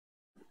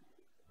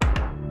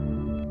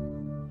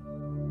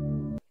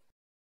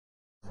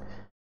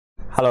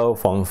Hello,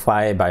 Form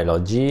 5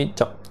 Biology,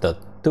 Chapter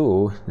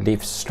 2,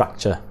 Leaf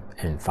Structure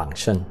and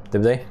Function, 对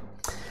不对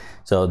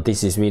 ？So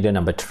this is video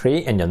number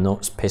 3 and your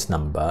notes page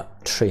number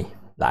 3.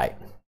 Right.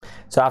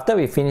 So after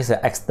we finish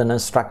the external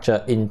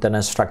structure,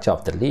 internal structure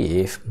of the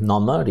leaf,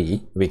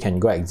 normally we can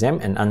go exam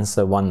and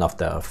answer one of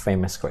the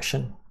famous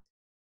question.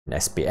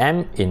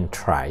 SPM in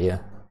trial,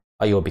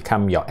 or you will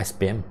become your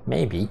SPM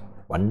maybe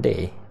one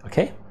day.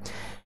 Okay.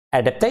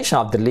 Adaptation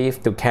of the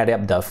leaf to carry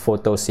up the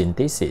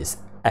photosynthesis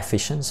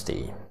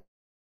efficiency.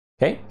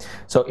 Okay,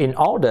 so in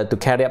order to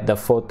carry up the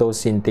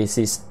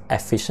photosynthesis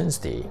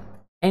efficiency,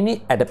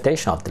 any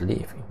adaptation of the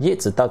leaf, 叶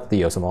子到底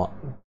有什么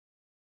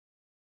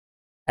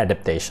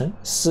adaptation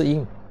适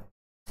应，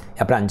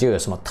要不然就有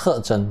什么特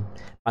征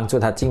帮助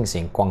它进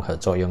行光合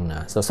作用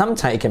呢 ？So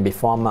sometimes it can be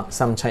 4 mark,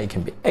 sometimes it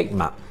can be 8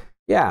 mark.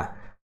 Yeah,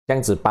 这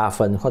样子8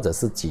分或者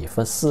是几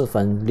分，4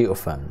分、6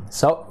分。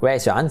So where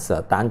is your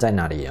answer？ 答案在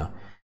哪里啊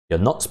 ？Your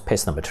notes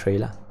page number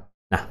 3啦。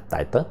那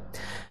来的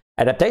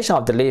adaptation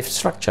of the leaf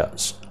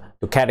structures.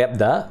 To carry up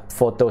the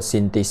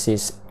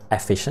photosynthesis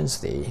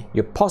efficiency,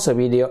 you pause the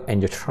video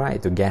and you try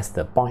to guess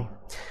the point.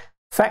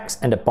 Facts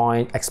and the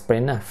point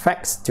explainer.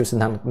 Facts 就是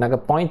它那个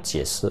point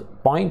解释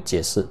 ，point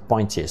解释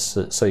 ，point 解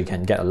释 ，so you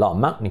can get a lot of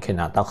mark. 你可以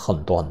拿到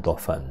很多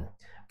分。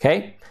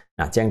OK，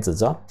 那这样子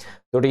做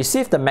 ，to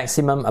receive the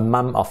maximum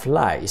amount of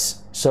light.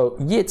 So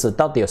叶子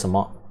到底有什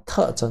么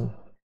特征，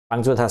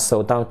帮助它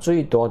收到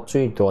最多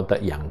的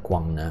阳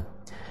光呢？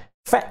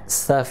 Fat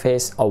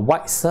surface or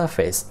white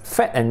surface,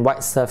 fat and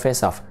white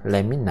surface of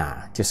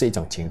lamina 就是一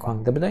种情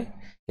况，对不对？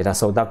给它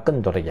收到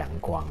更多的阳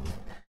光。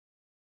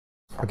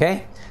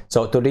Okay,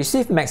 so to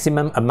receive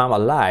maximum amount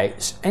of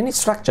light, any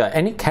structure,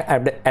 any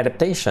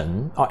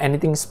adaptation or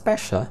anything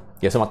special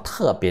有什么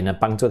特别呢？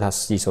帮助它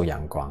吸收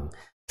阳光。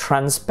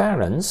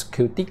Transparent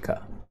cuticle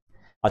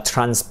or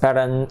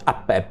transparent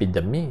upper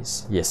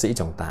epidermis 也是一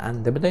种答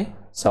案，对不对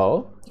 ？So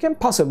you can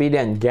possibly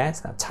and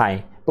guess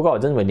猜，不过我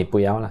认为你不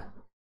要了。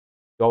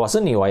 如果我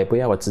是你，我也不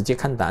要，我直接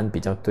看答案比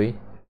较对，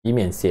以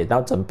免写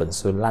到整本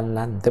书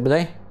烂，对不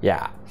对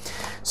 ？Yeah.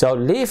 So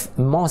leaf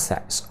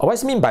mosaics. What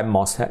does it mean by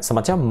mosaic? 什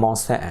么叫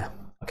mosaic?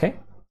 Okay.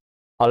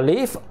 A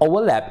leaf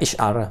overlap each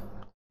other.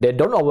 They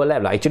don't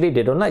overlap. Actually,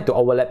 they don't like to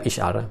overlap each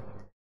other.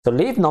 So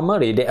leaf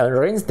normally they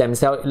arrange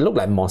themselves look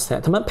like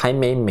mosaic. 他们排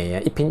美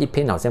一片一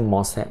片好像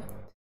mosaic,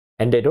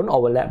 and they don't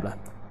overlap 了。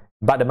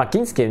But the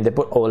marking scheme they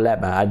put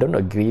overlap. I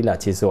don't agree 了。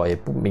其实我也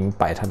不明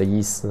白它的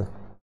意思。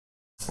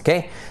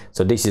 Okay,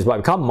 so this is what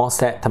we call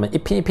mosaic. 它们一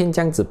片一片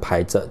这样子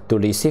排着 to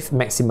receive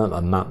maximum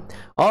amount.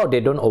 Or they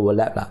don't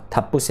overlap 啦，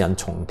它不想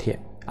重贴。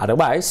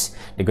Otherwise,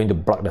 they're going to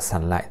block the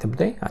sunlight， 对不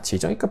对啊？其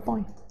中一个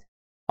point.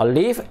 A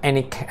leaf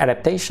any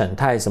adaptation，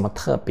 它有什么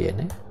特别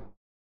呢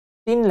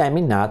 ？Thin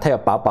lamina， 它有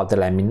薄的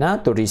lamina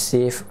to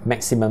receive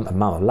maximum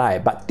amount of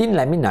light. But thin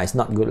lamina is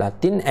not good 啦。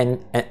Thin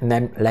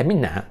and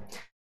lamina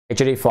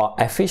actually for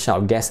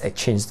efficient gas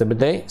exchange， 对不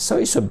对 ？So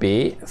it should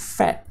be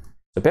fat.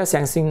 就不要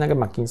相信那个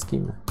marking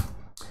scheme 了。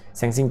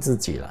 相信自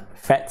己了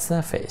 ，fat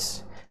surface，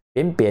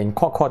 扁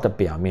阔的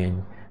表面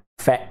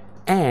 ，fat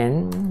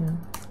and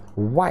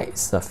white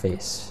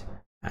surface，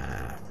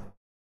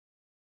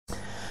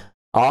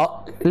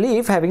 Or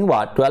leaf having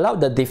what to allow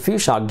the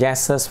diffusion of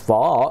gases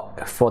for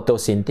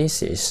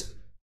photosynthesis.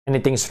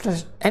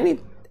 Any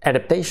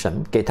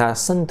adaptation 给它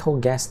渗透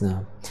gas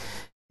呢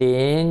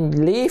 ？Then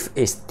leaf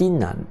is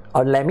thinner,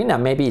 or lamina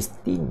maybe is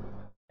thin.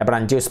 要不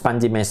然就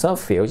spongy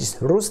mesophyll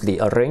is loosely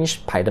arranged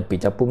排的比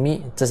较不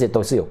密，这些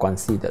都是有关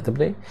系的，对不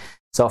对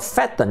 ？So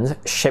flattened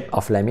shape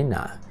of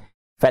lamina,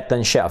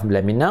 flattened shape of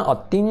lamina or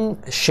thin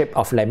shape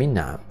of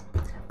lamina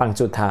帮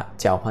助它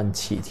交换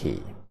气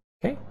体。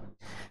Okay,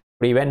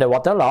 prevent the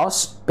water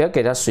loss 不要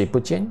给它水不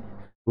见。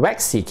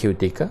Waxy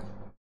cuticle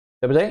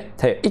对不对？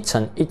它有一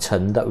层一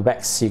层的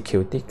waxy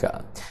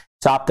cuticle。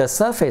 So up the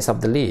surface of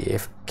the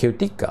leaf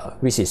cuticle,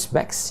 which is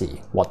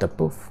waxy,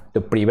 waterproof, to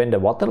prevent the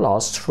water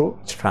loss through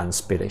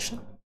transpiration.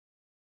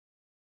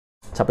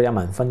 差不多要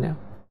满分了。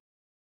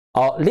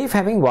Or leaf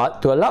having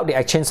what? To allow the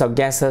exchange of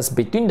gases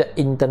between the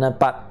internal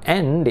part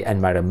and the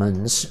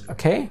environment.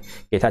 Okay?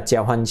 给它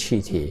交换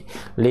气体。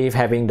Leaf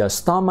having the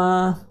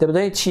stoma, 对不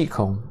对？气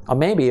孔。Or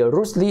maybe a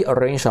loosely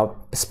arranged of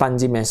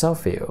spongy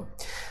mesophyll.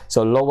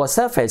 So lower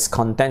surface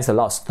contains a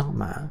lot of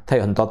stoma. 它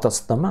有很多的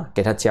stoma,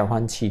 给它交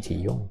换气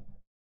体用。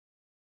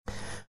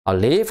 A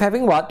leaf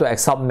having what to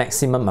absorb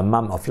maximum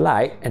amount of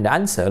light, and the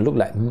answer look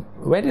like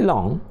very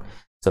long.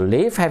 So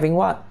leaf having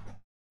what?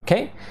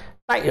 Okay,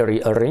 tightly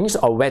arranged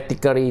or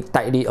vertically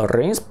tightly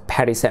arranged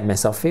parasite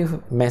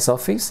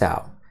mesophyll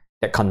cell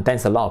that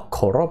contains a lot of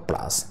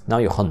chloroplasts.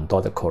 Now 有很多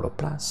的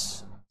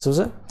chloroplasts， 是不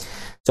是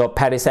 ？So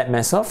parasite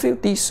mesophyll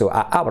tissue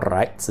are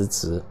upright 直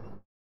直。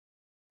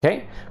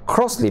Okay,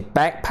 closely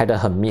packed 排得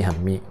很密，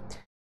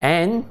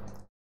 and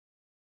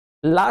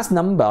last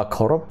number of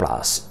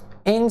chloroplasts.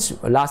 And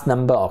last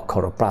number of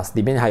chloroplasts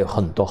里面还有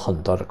很多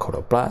的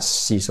chloroplasts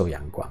吸收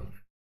阳光。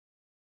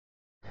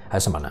还有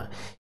什么呢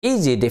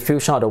 ？Easy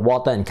diffusion of the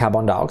water and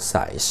carbon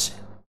dioxide.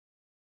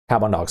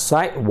 Carbon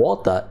dioxide,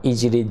 water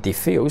easily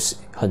diffuse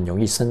很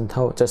容易渗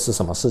透，这是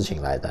什么事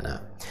情来的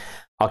呢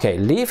Okay,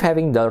 leave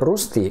having the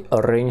rusty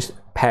arranged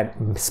pad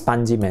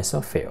spongy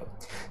mesophyll.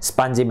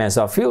 Spongy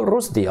mesophyll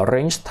rusty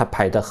arranged 它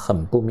排得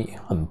很不密，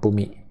很不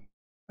密。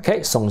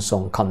Okay, 松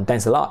松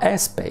contains a lot of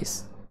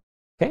airspace.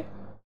 Okay.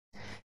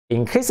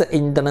 Increase the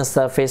internal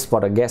surface for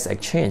the gas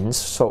exchange,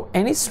 so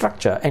any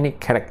structure, any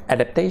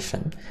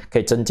adaptation 可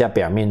以增加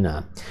表面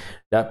呢。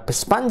The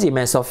spongy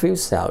mesophyll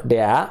cell,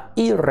 they are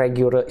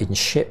irregular in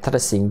shape， 它的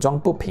形状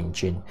不平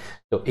均。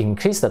To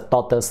increase the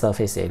total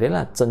surface area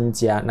啦，增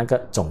加那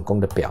个总共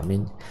的表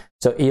面。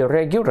So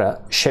irregular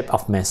shape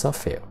of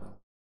mesophyll.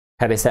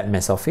 That is that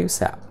mesophyll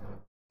cell,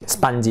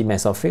 spongy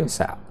mesophyll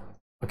cell.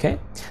 Okay,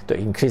 to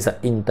increase the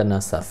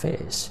internal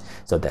surface.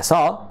 So that's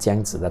all. 这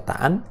样子的答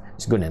案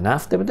is good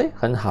enough， 对不对？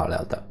很好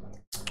了的。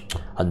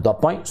很多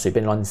point 随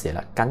便乱写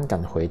了，敢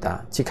敢回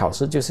答。去考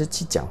试就是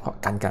去讲话，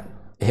敢敢，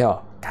哎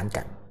呦，敢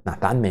敢。那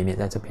答案美美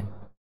在这边。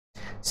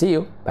See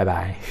you， 拜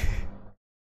拜。